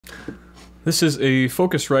This is a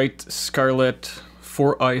Focusrite Scarlett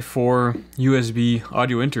 4i4 USB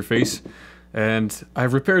audio interface, and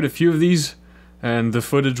I've repaired a few of these, and the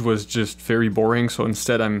footage was just very boring, so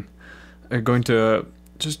instead I'm going to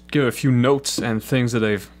just give a few notes and things that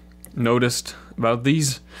I've noticed about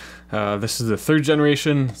these. This is the third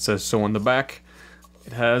generation, it says so on the back.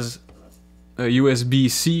 It has a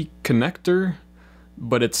USB-C connector,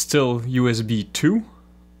 but it's still USB 2.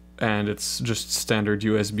 And it's just standard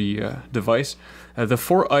USB device. The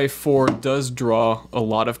 4i4 does draw a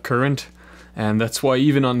lot of current, and that's why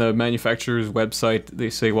even on the manufacturer's website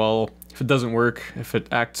they say, well, if it doesn't work, if it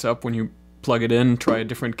acts up when you plug it in, try a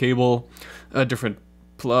different cable, a different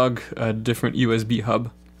plug, a different USB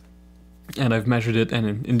hub. And I've measured it,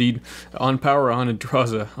 and indeed, on power on, it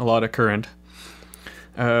draws a lot of current.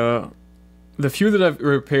 The few that I've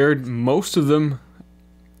repaired, most of them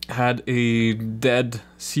had a dead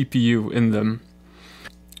CPU in them.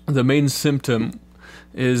 The main symptom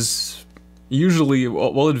is usually,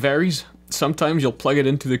 well, it varies. Sometimes you'll plug it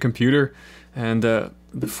into the computer and the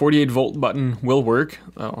 48 volt button will work,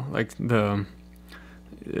 it'll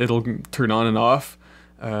turn on and off.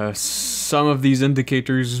 Some of these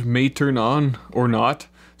indicators may turn on or not.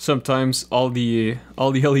 Sometimes all the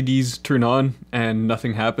LEDs turn on and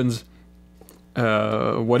nothing happens.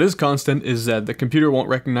 What is constant is that the computer won't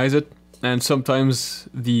recognize it, and sometimes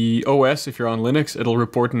the OS, if you're on Linux,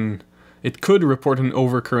 it could report an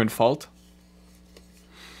overcurrent fault.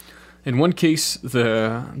 In one case,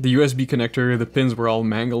 the USB connector, the pins were all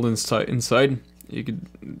mangled inside.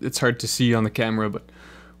 It's hard to see on the camera, but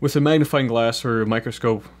with a magnifying glass or a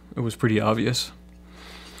microscope, it was pretty obvious.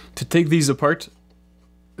 To take these apart,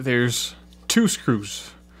 there's 2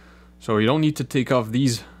 screws, so you don't need to take off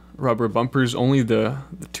these rubber bumpers, only the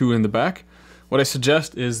 2 in the back. What I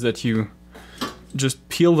suggest is that you just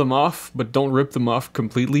peel them off, but don't rip them off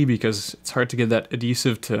completely because it's hard to get that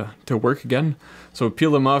adhesive to work again. So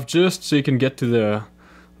peel them off just so you can get to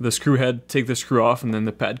the screw head, take the screw off, and then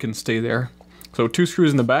the pad can stay there. So 2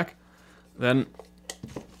 screws in the back, then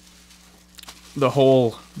the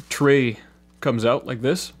whole tray comes out like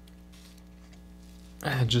this.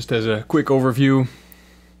 And just as a quick overview,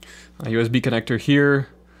 a USB connector here,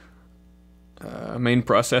 main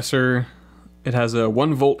processor. It has a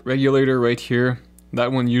 1 volt regulator right here.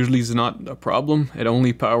 That one usually is not a problem. It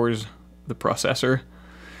only powers the processor.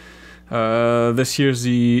 This here's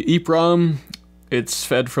the EEPROM. It's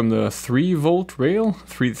fed from the 3 volt rail.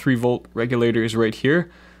 3 volt regulator is right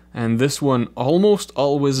here. And this one almost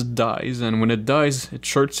always dies. And when it dies, it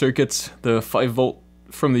short circuits the 5 volt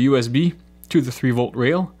from the USB to the 3 volt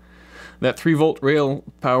rail. That 3 volt rail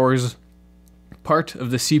powers part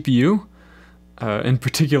of the CPU. In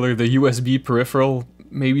particular, the USB peripheral,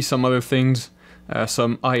 maybe some other things,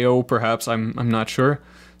 some I/O perhaps, I'm not sure.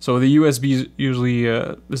 So the USB usually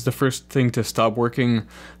is the first thing to stop working.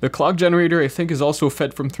 The clock generator, I think, is also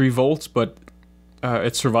fed from 3 volts, but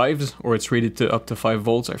it survives, or it's rated to up to 5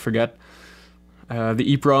 volts, I forget.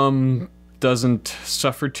 The EEPROM doesn't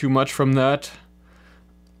suffer too much from that.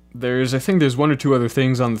 I think there's 1 or 2 other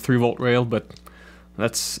things on the 3 volt rail, but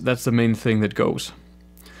that's the main thing that goes.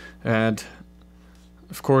 And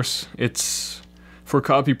of course, it's for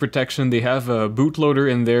copy protection. They have a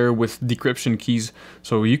bootloader in there with decryption keys.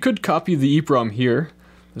 So you could copy the EEPROM here.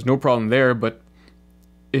 There's no problem there, but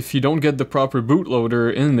if you don't get the proper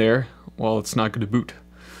bootloader in there, well, it's not going to boot.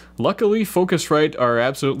 Luckily, Focusrite are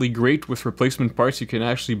absolutely great with replacement parts. You can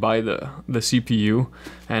actually buy the CPU,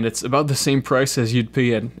 and it's about the same price as you'd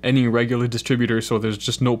pay at any regular distributor, so there's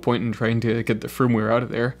just no point in trying to get the firmware out of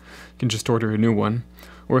there. You can just order a new one.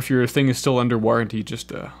 Or if your thing is still under warranty,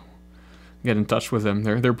 just get in touch with them.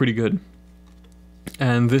 They're pretty good.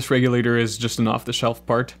 And this regulator is just an off-the-shelf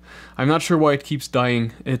part. I'm not sure why it keeps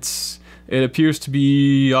dying. It appears to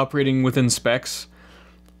be operating within specs.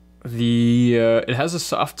 It has a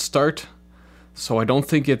soft start, so I don't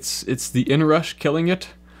think it's the inrush killing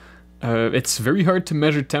it. It's very hard to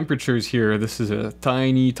measure temperatures here. This is a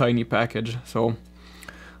tiny package, so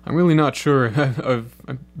I'm really not sure. I've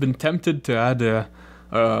been tempted to add a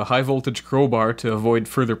high voltage crowbar to avoid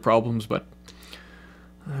further problems, but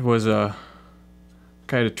it was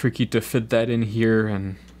kind of tricky to fit that in here,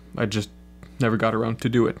 and I just never got around to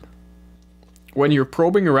do it. When you're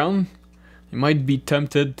probing around, you might be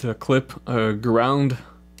tempted to clip a ground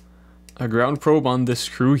probe on this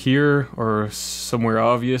screw here or somewhere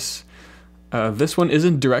obvious. This one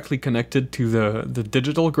isn't directly connected to the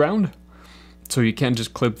digital ground, so you can't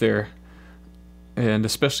just clip there. And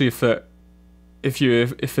especially if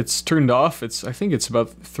it's turned off, I think it's about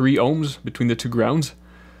 3 ohms between the 2 grounds.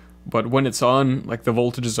 But when it's on, like, the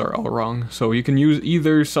voltages are all wrong. So you can use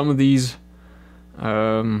either some of these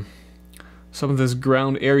some of this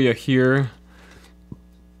ground area here,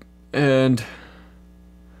 and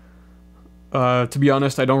to be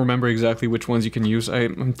honest, I don't remember exactly which ones you can use.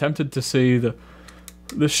 I'm tempted to say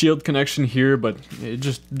the shield connection here, but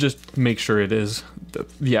just make sure it is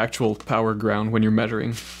the actual power ground when you're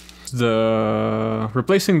measuring.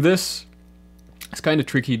 Replacing this is kind of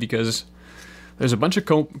tricky because there's a bunch of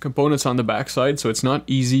components on the backside, so it's not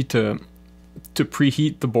easy to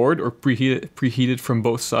preheat the board or preheat it from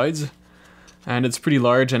both sides. And it's pretty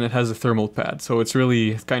large and it has a thermal pad, so it's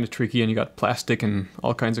really kind of tricky, and you got plastic and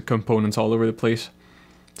all kinds of components all over the place.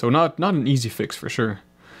 So not an easy fix for sure.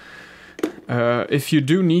 If you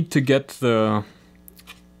do need to get the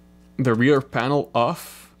rear panel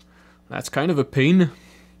off, that's kind of a pain,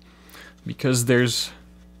 because there's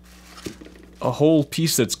a whole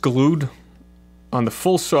piece that's glued on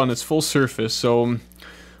its full surface. So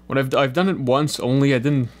what I've done it once only. I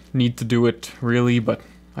didn't need to do it really, but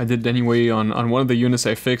I did anyway on one of the units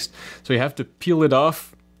I fixed. So you have to peel it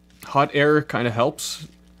off. Hot air kind of helps,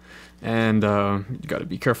 and you got to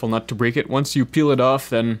be careful not to break it. Once you peel it off,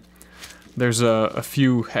 then there's a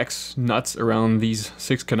few hex nuts around these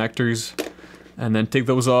 6 connectors, and then take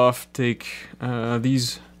those off. Take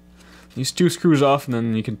these 2 screws off, and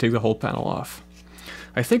then you can take the whole panel off.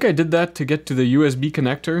 I think I did that to get to the USB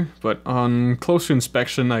connector, but on closer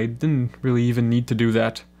inspection I didn't really even need to do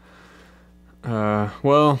that.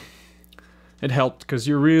 Well, it helped because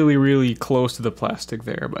you're really close to the plastic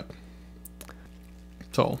there, but...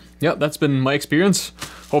 So, yeah, that's been my experience.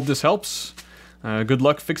 Hope this helps. Good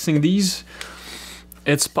luck fixing these.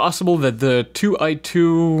 It's possible that the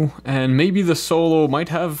 2i2 and maybe the Solo might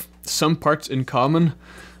have some parts in common,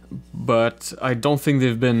 but I don't think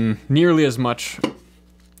they've been nearly as much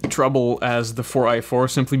trouble as the 4i4,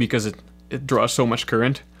 simply because it draws so much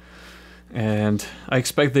current. And I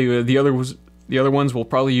expect the other ones will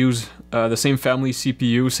probably use the same family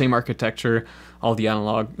CPU, same architecture. All the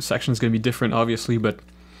analog section's going to be different, obviously, but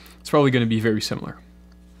it's probably going to be very similar.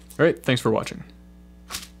 Alright, thanks for watching.